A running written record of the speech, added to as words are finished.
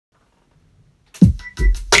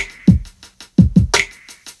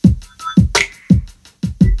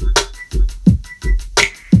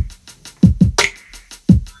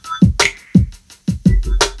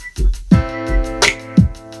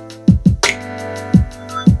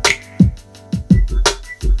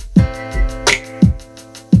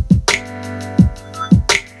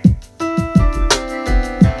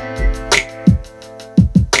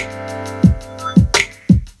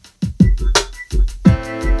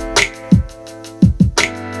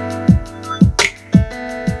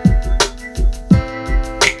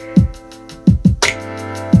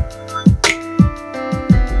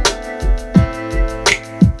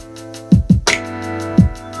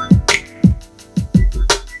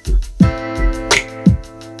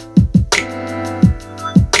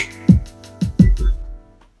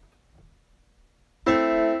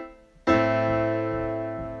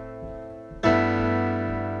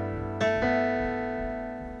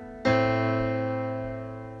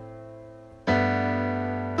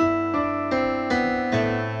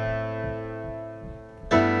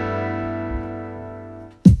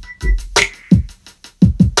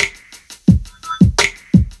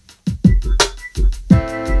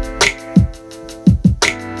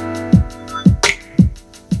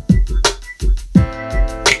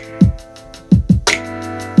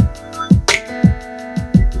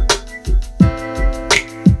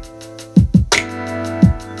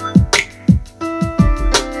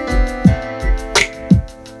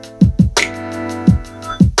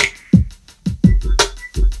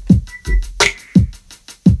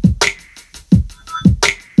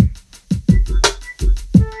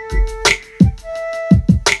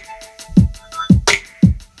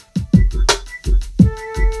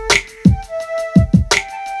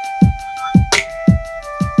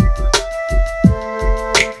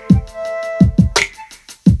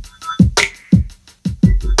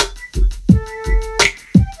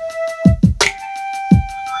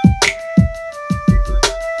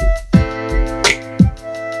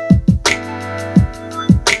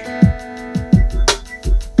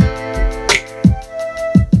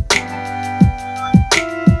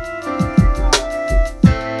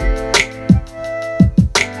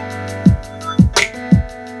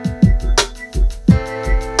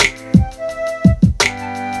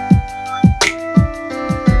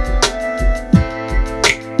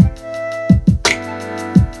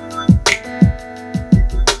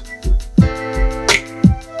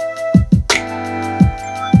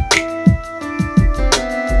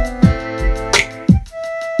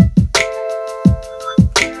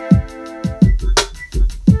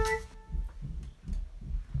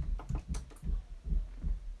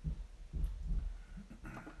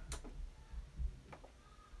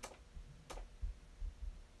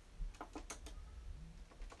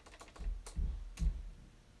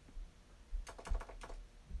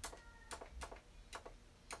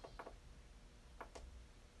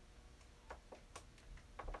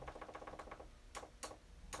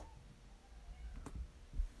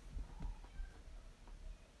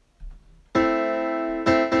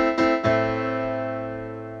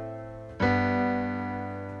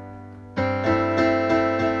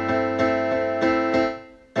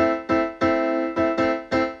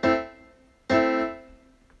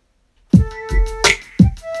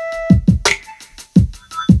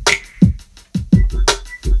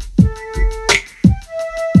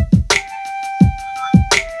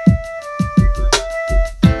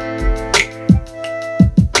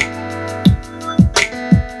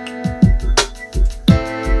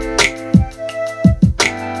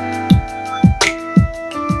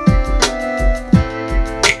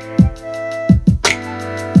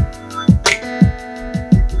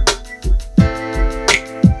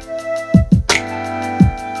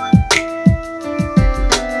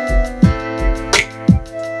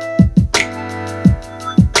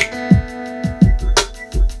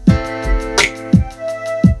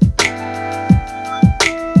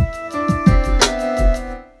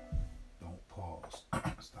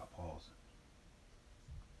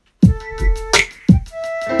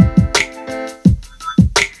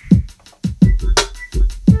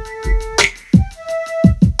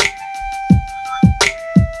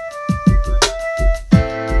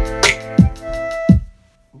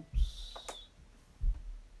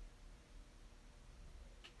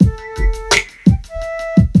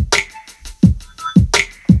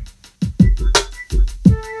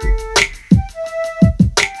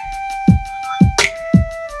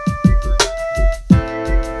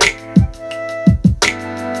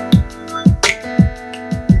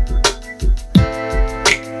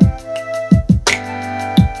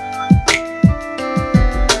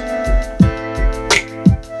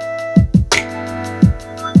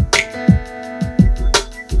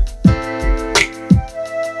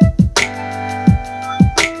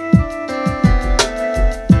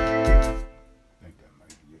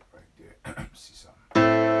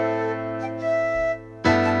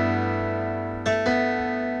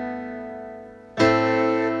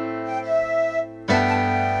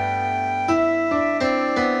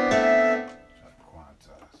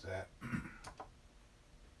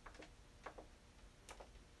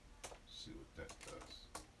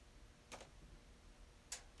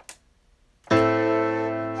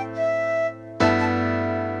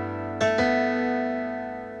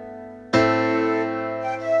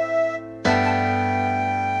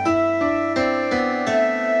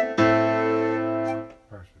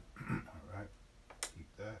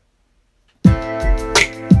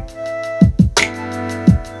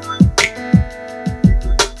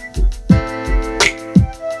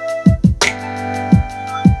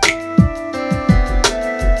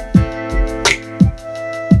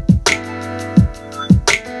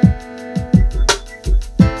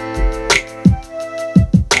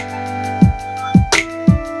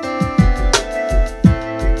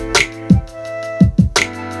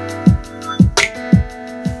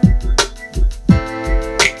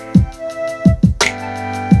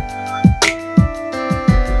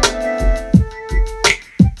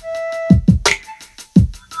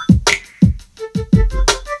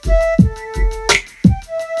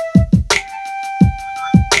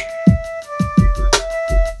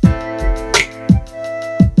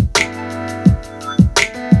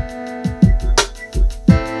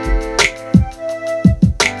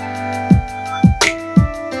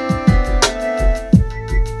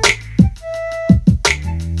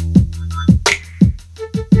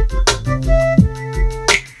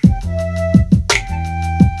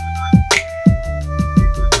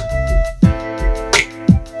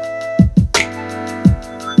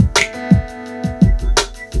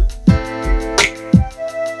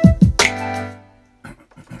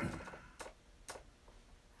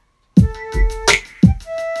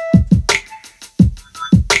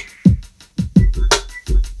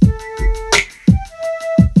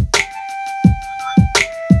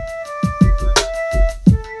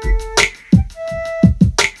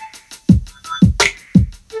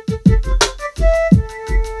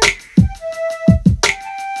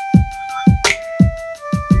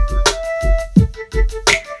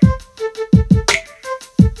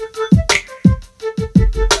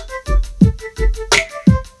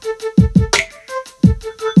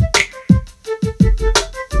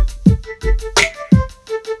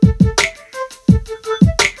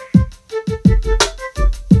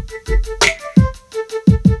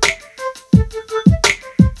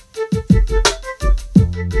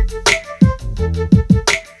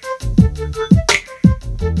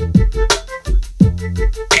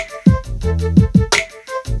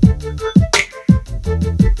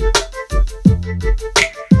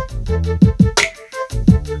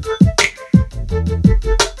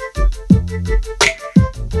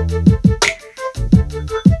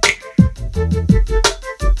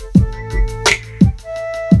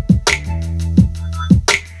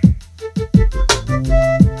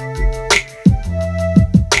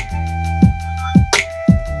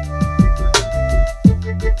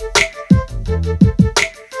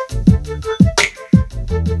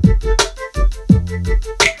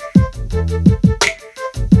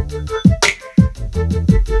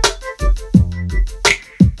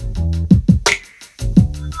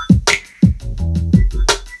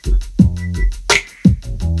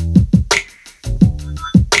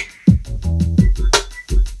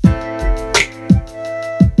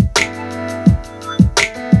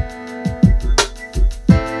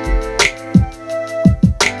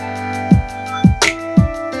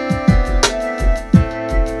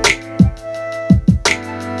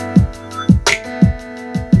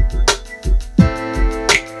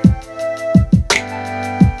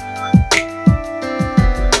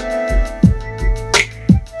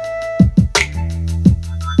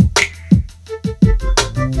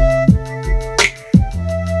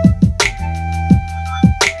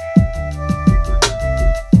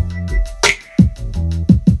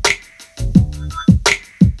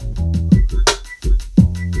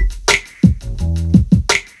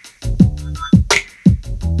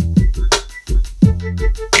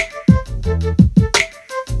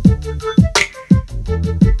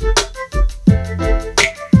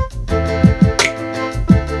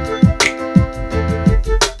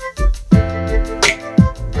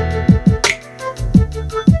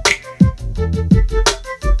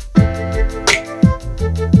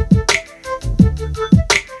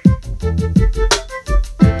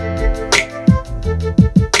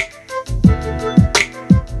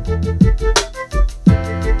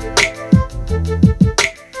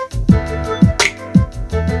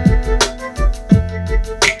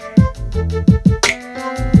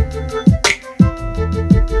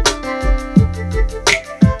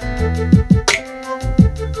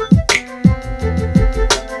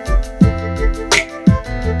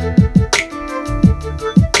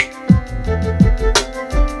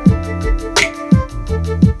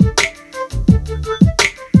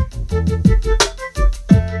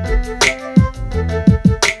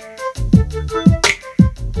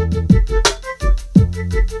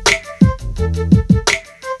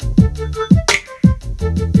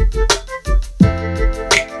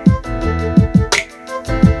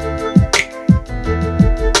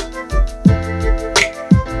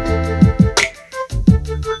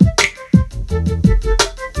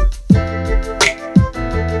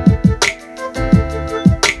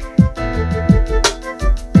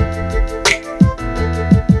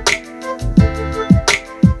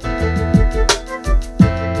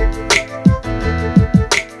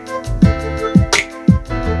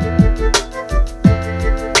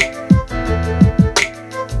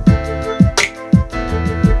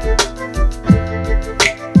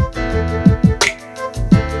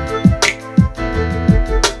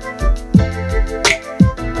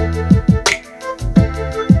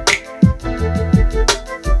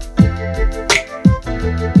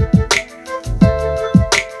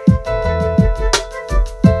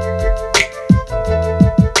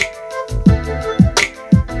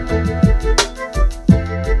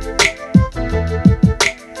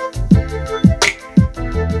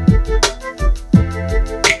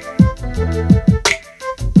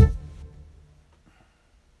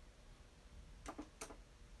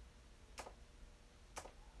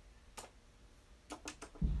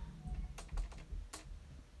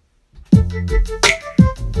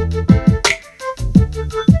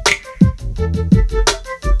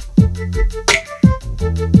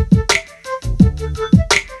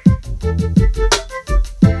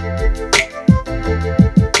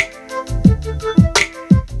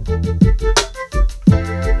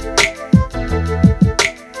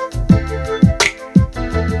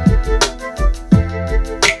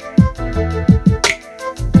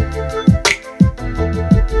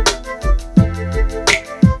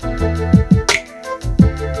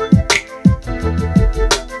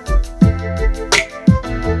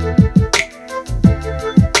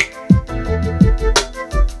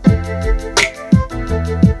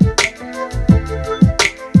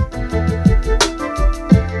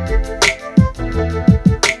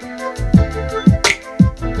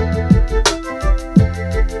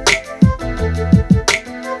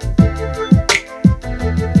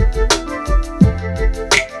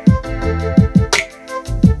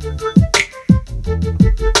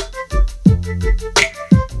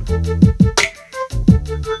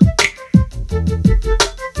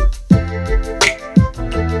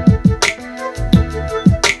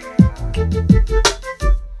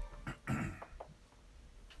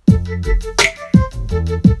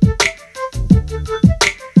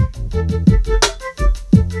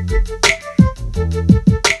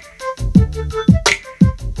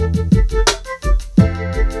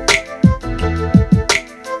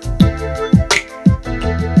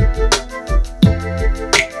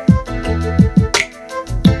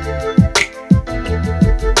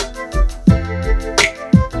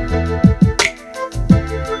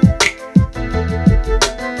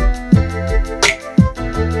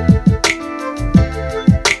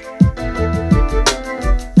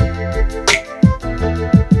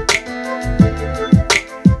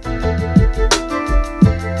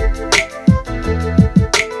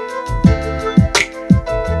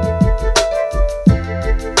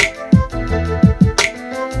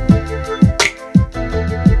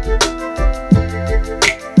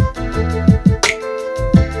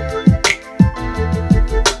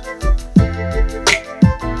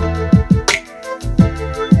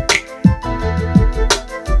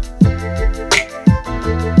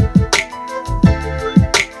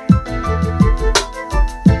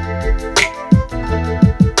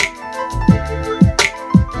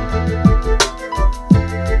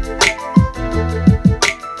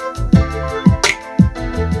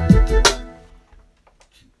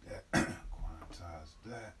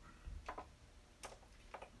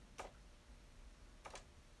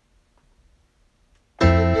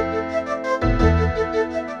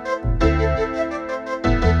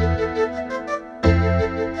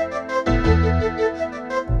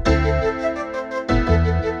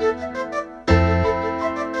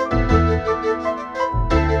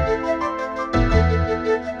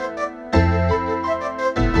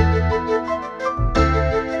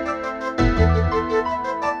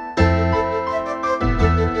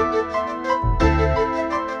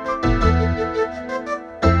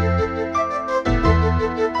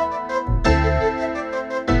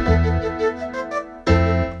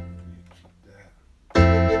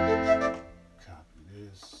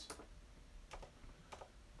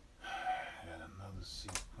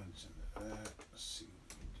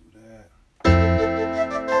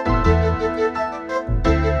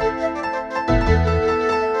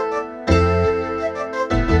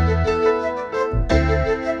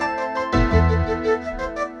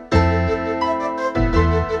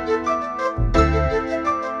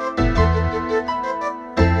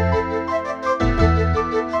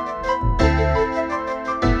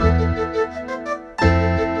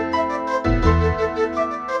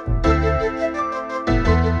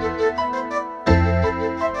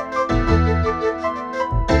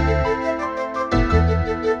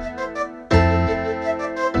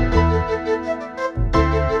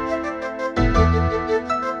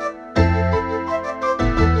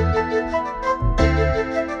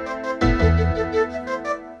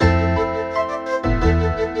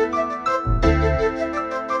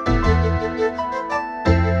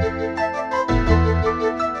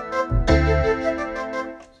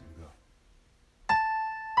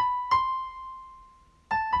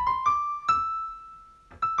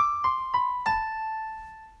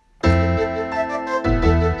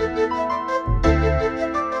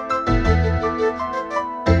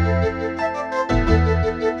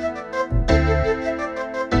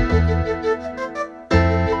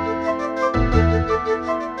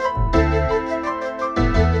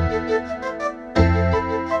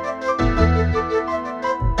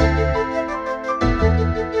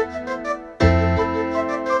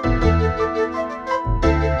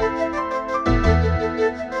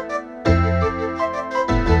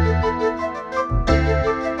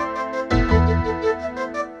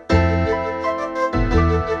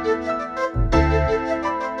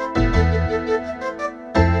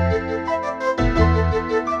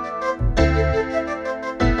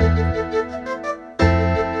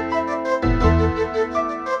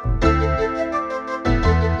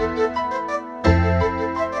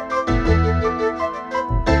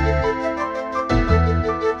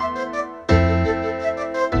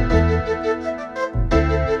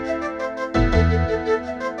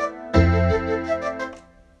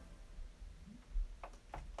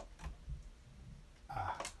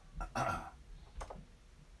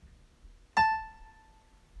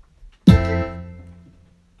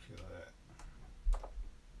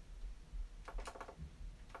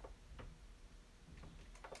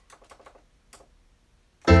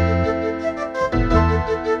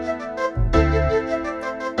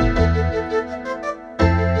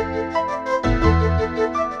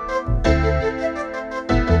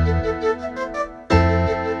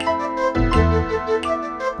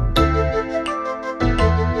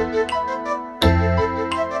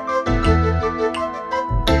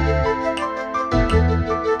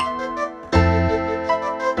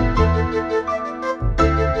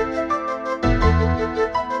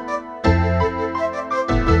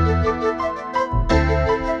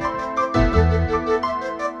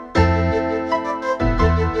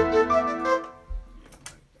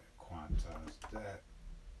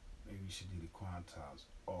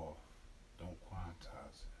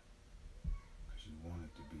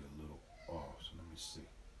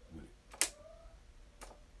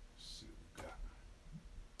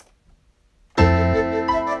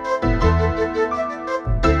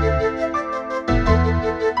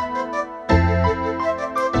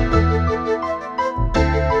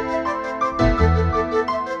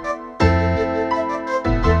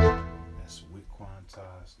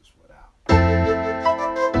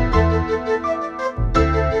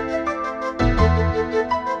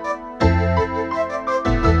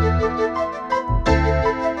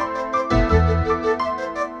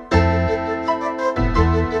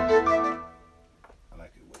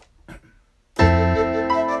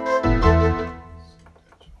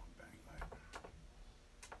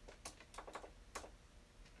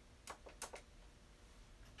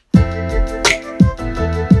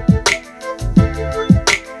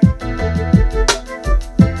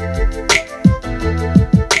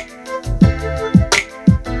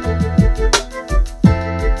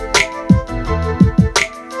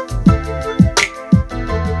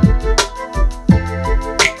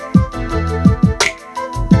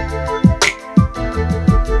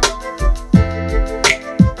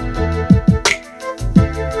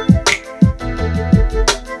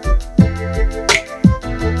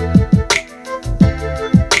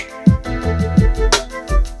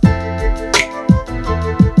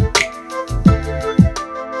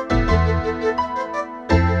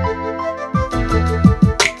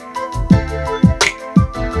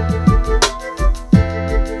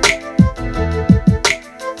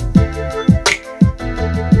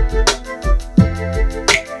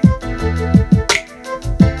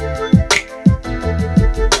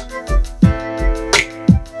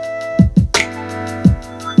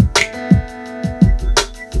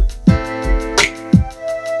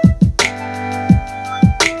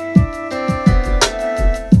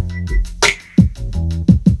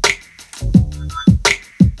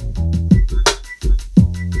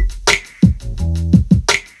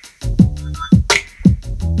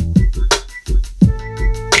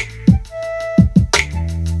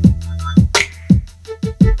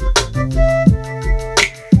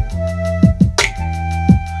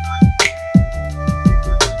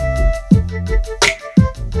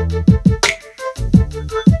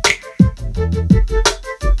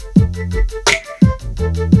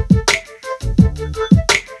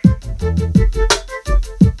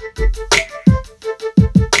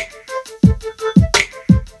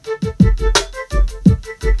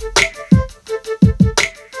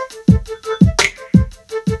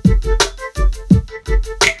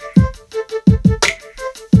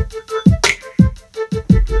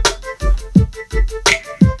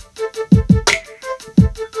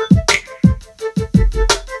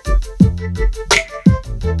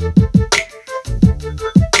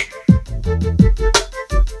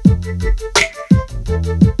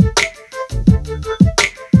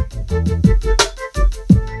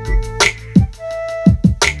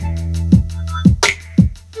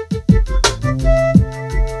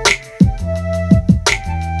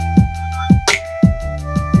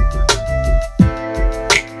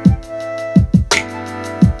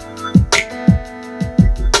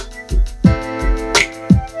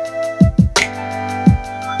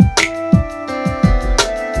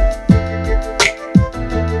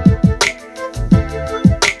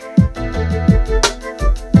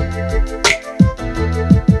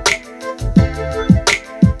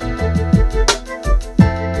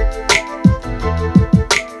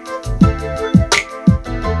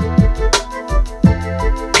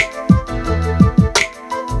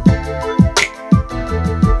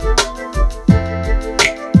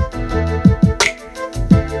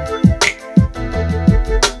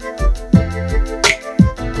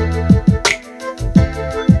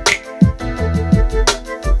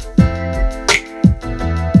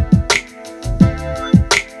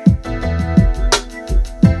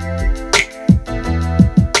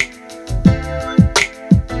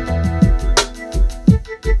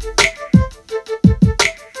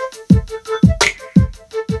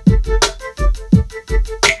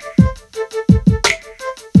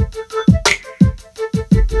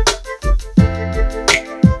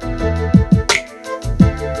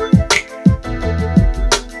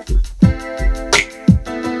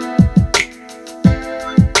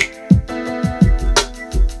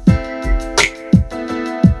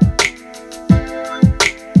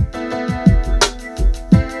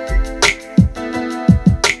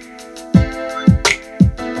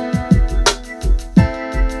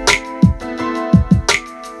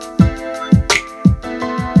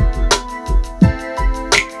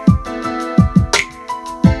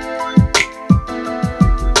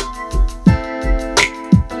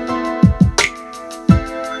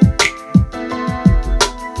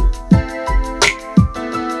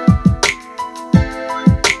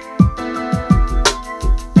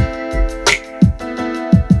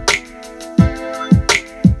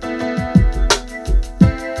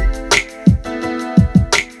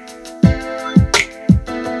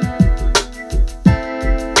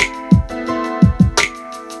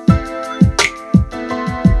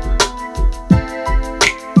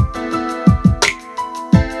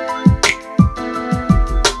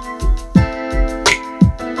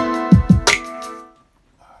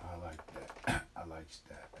fix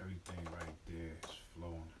that. Everything right there is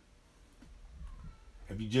flowing.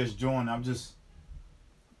 If you just joined, I'm just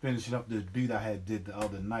finishing up this beat I had did the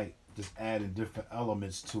other night, just adding different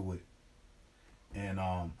elements to it. And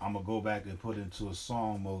I'm gonna go back and put it into a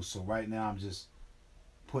song mode. So right now I'm just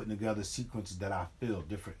putting together sequences that I feel,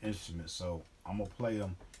 different instruments. So I'm gonna play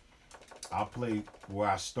them. I'll play where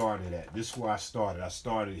I started at. This is where I started. I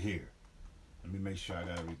started here. Let me make sure I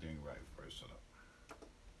got everything right first. Hold up.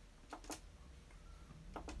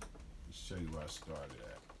 Let's show you where I started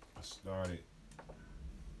at. I started.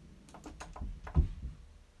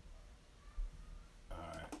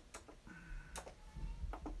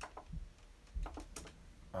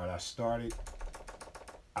 All right, I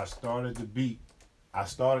started the beat. I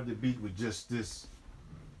started the beat with just this.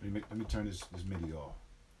 Let me turn this MIDI off.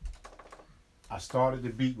 I started the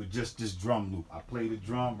beat with just this drum loop. I played the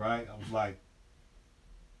drum, right? I was like,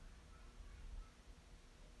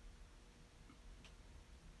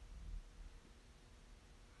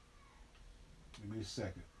 give me a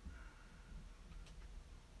second.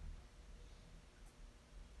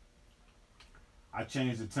 I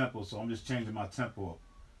changed the tempo, so I'm just changing my tempo up.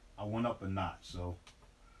 I went up a notch, so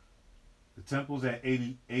the tempo's at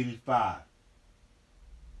 80, 85.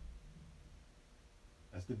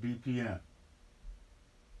 That's the BPM.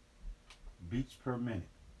 Beats per minute.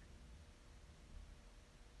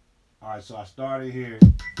 All right, so I started here.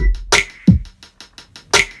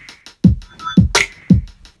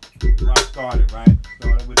 Where I started, right?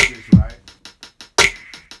 Started with this, right?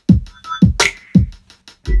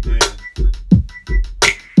 And then,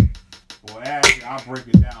 well, actually, I'll break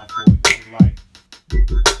it down for you. It's like,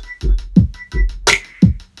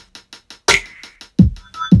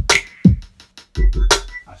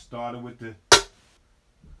 I started with the,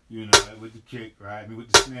 you know, with the kick, right? I mean,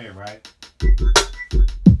 with the snare, right?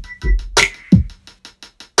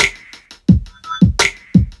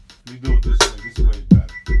 Let me do it this way. This way is better.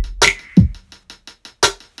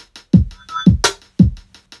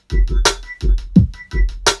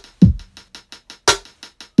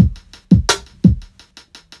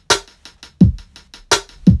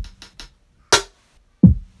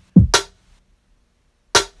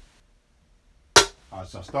 Alright,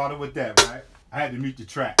 so I started with that, right? I had to mute the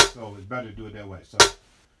track, so it's better to do it that way. So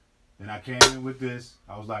then I came in with this.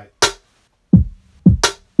 I was like, I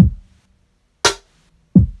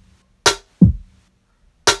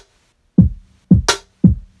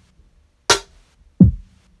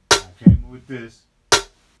came in with this. I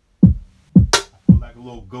put like a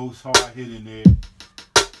little ghost hard hit in there.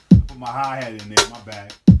 I put my hi-hat in there, my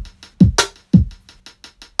bad.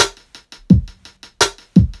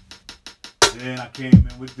 Then I came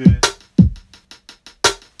in with this.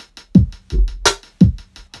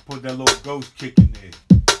 I put that little ghost kick in there.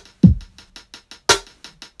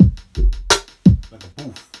 Like a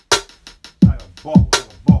boof. Like a bubble, like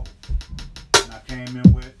a bubble. And I came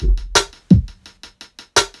in with.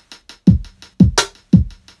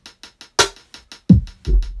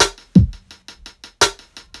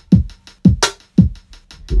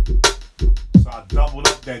 So I doubled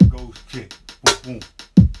up that ghost kick. Boom, boom.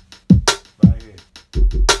 Right here.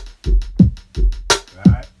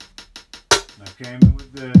 Right? And I came in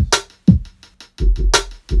with this.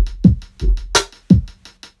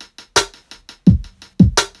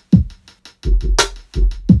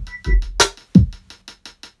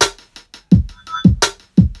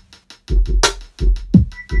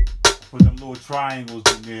 I put them little triangles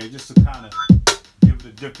in there just to kind of give it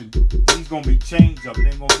a different. These gonna be changed up. They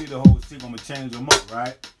ain't gonna be the whole thing. I'm gonna change them up,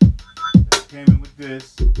 right? Then I came in with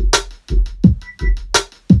this.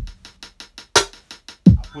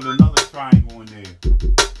 I put another triangle in there.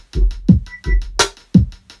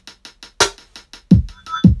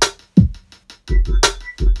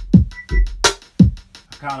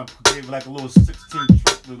 I kind of gave like a little 16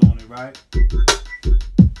 triplet on it, right?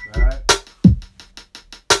 Right?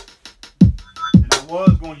 And I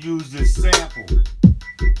was going to use this sample.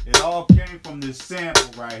 It all came from this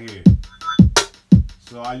sample right here.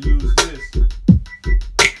 So I used this.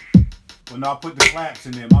 Well, no, I put the claps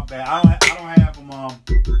in there. My bad. I don't have them.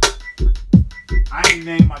 I ain't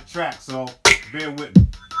named my track, so bear with me.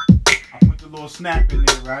 I put the little snap in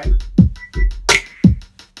there, right?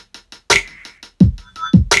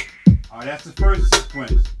 All right, that's the first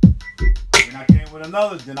sequence. Then I came with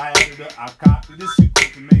another. Then I added. I copied this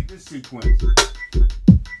sequence and made this sequence.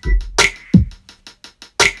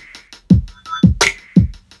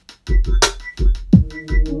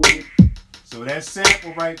 So that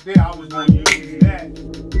sample right there, I was going to use that,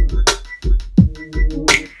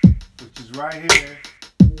 which is right here.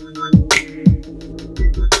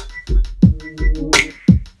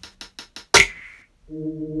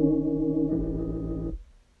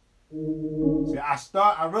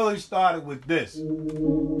 I really started with this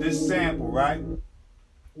sample, right?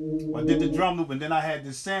 I did the drum loop and then I had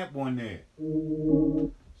this sample in there.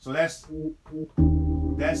 So that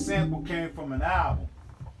sample came from an album.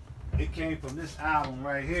 It came from this album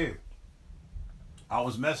right here. I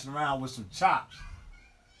was messing around with some chops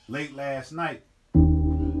late last night,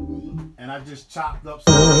 and I just chopped up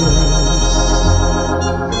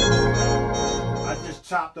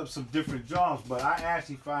some different drums, but I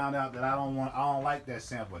actually found out that I don't like that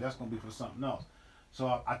sample. That's gonna be for something else.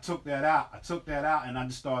 So I took that out. And I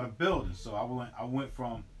just started building. So I went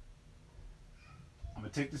from, I'm gonna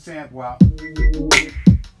take the sample out,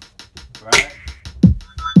 right?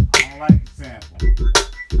 I don't like the sample.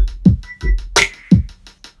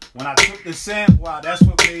 When I took the sample out, that's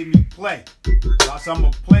what made me play. So I'm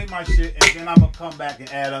gonna play my shit and then I'm gonna come back and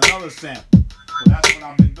add another sample. So that's what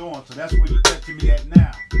I've been doing. So that's where you're catching me at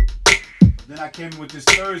now. So then I came in with this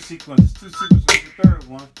third sequence. There's 2 sequences with the third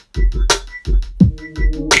one.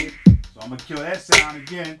 So I'm gonna kill that sound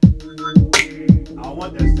again. I don't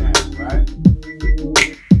want that sound, right?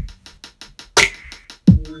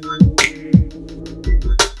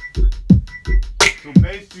 So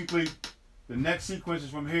basically, the next sequences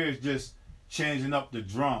from here is just changing up the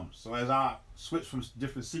drums. So as I switch from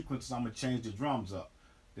different sequences, I'm gonna change the drums up.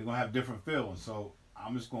 They're gonna have different feelings. So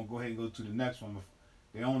I'm just gonna go ahead and go to the next one.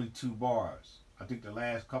 They're only 2 bars. I think the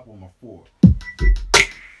last couple of them are 4.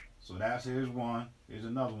 So here's one. Here's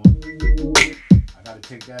another one. I gotta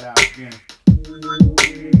take that out again.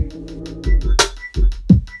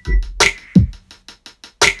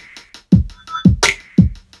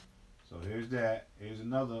 So here's that. Here's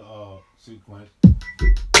another sequence.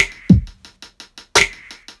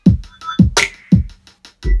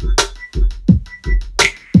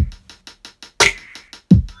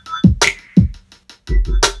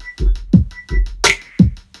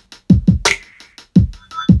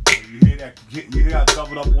 You hear I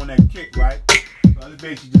doubled up on that kick, right? So I just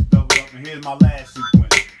basically just doubled up, and here's my last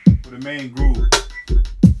sequence for the main groove.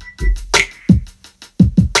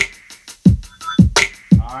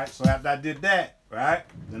 Alright, so after I did that, right,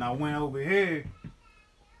 then I went over here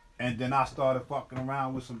and then I started fucking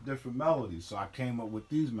around with some different melodies. So I came up with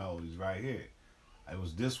these melodies right here. It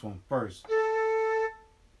was this one first.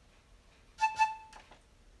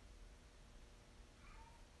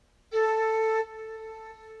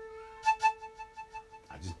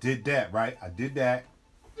 Just did that, right? I did that.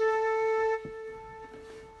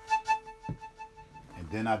 And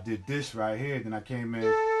then I did this right here. Then I came in.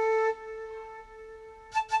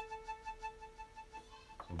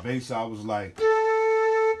 So basically I was like,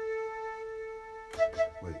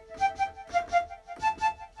 wait.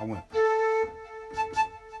 I went.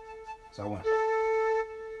 So I went.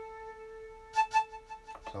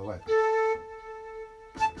 So what?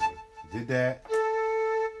 Did that.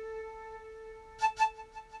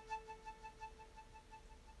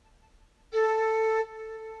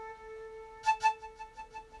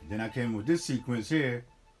 Then I came with this sequence here.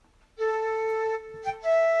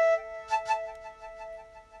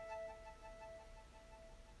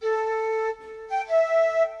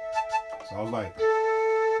 So I was like, wait.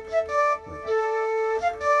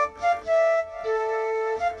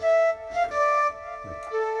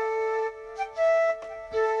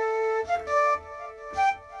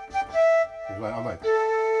 I was like,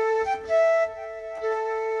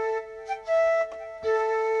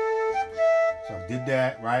 so I did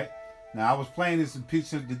that, right? Now I was playing this in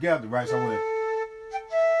pieces together, right? So I went,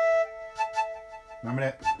 remember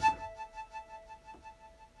that?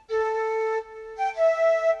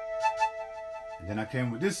 And then I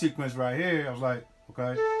came with this sequence right here. I was like,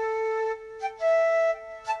 okay.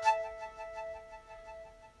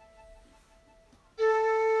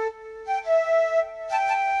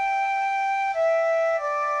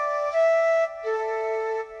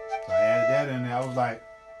 So I added that in there. I was like,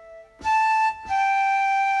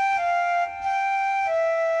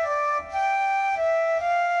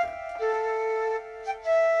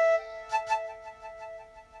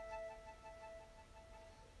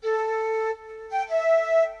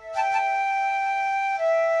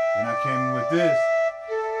 and I came in with this.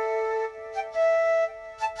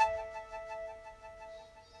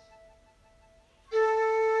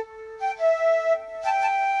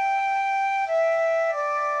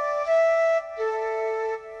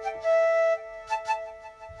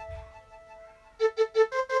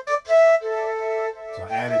 So I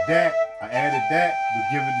added that to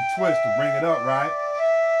give it the twist, to bring it up, right?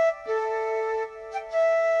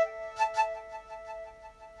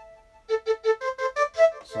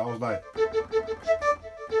 So I was like,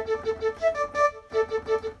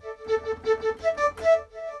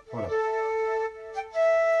 hold up.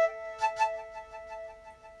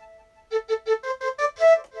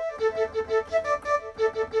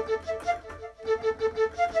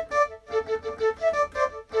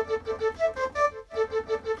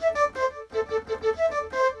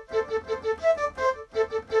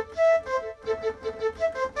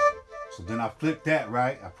 flipped that,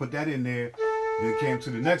 right? I put that in there. Then it came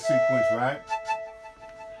to the next sequence, right?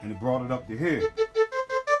 And it brought it up to here.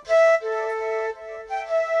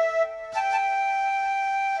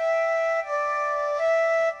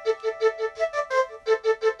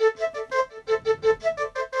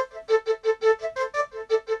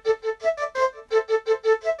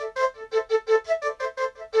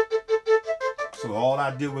 So all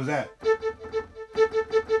I did was that.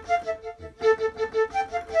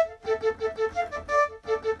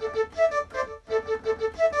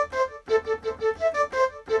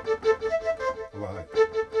 Right.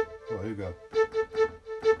 Oh, here you go.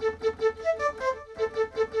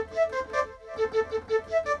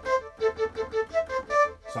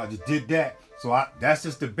 So I just did that. So that's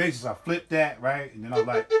just the basis. I flipped that, right? And then I was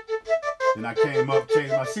like, then I came up,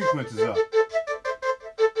 changed my sequences up.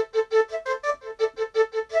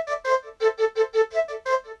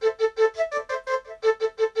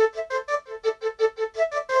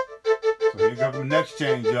 So here goes the next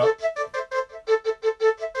change up.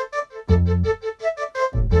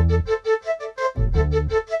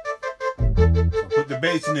 So put the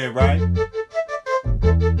bass in there, right?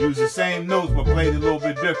 Use the same notes but played it a little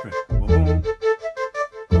bit different. Boom, boom,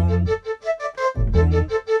 boom, boom, boom, boom.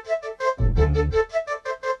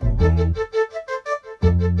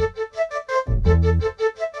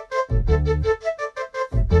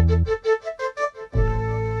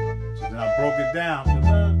 So then I broke it down.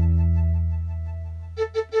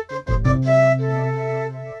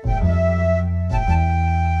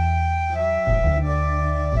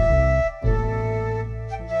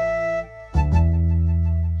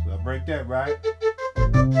 Break that, right? So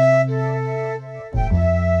then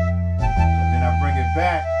I bring it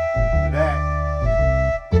back to that.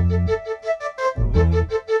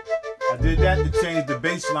 I did that to change the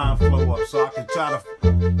bass line flow up, so I can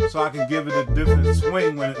so I can give it a different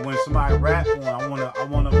swing when somebody rap on.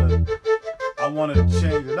 I want to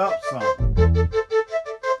change it up some.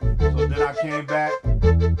 So then I came back.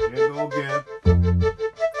 Here we go again.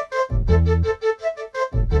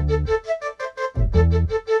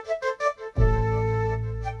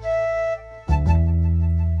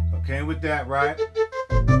 Came with that, right? So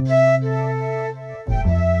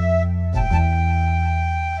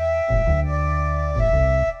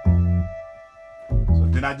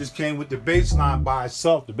then I just came with the bass line by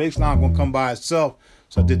itself. The bass line gonna come by itself.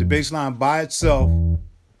 So I did the bass line by itself.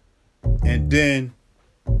 And then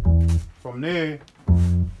from there,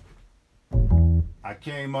 I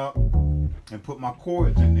came up and put my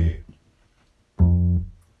chords in there.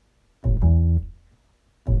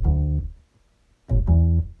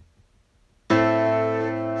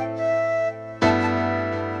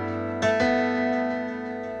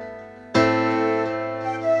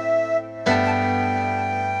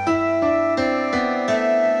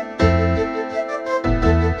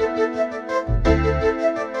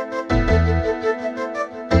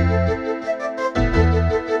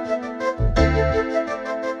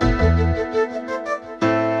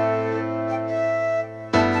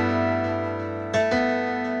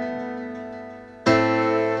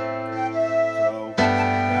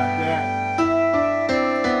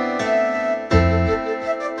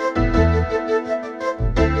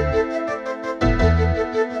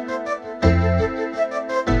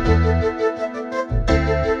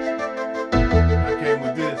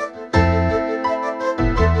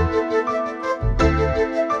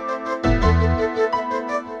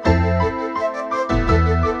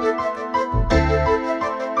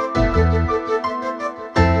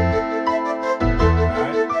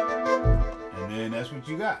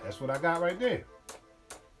 That's what I got right there.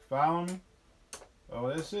 Follow me? Oh,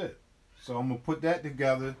 that's it. So I'm gonna put that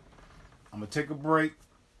together. I'm gonna take a break,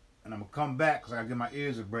 and I'm gonna come back because I gotta give my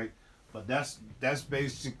ears a break. But that's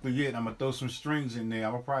basically it. I'm gonna throw some strings in there.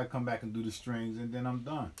 I'm gonna probably come back and do the strings, and then I'm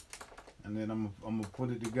done. And then I'm gonna put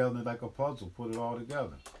it together like a puzzle. Put it all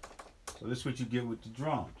together. So this is what you get with the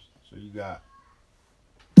drums. So you got.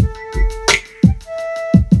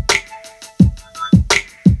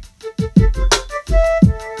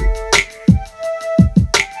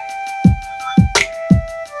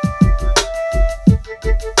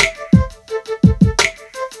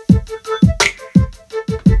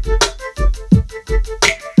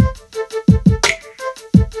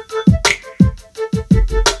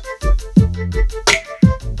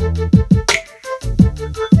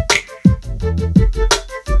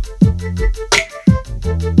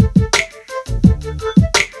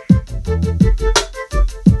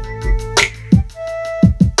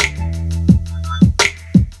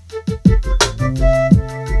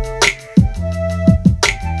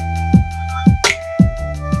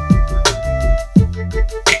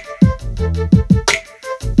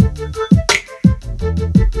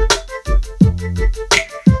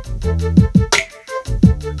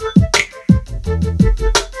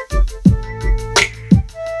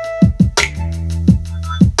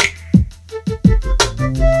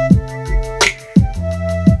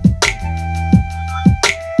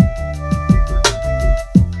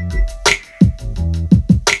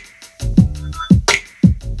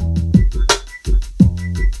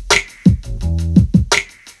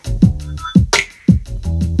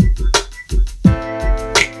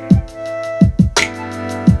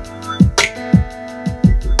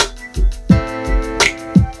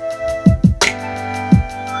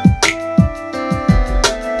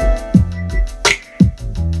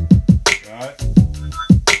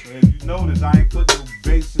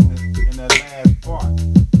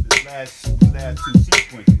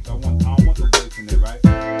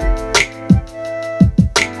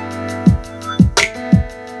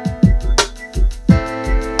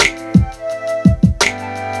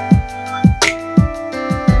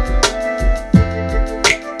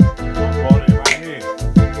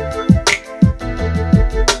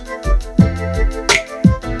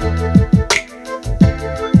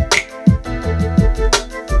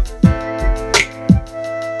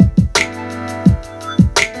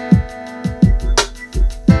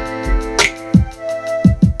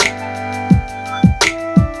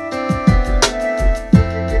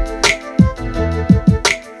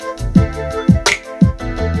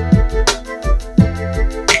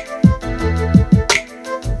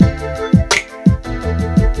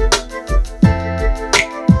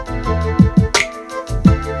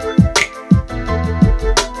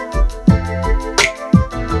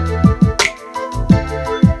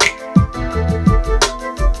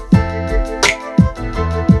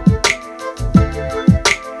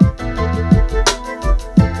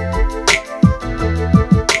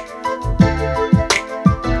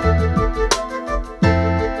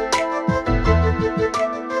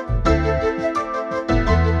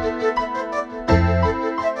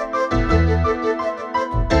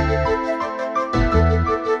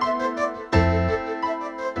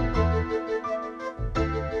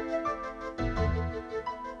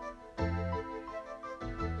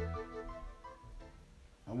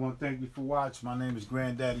 want to thank you for watching. My name is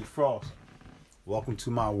Granddaddy Frost. Welcome to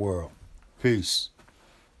my world. Peace.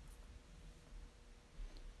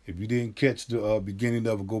 If you didn't catch the beginning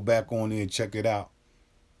of it, go back on there and check it out.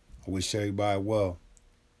 I wish everybody well.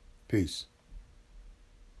 Peace.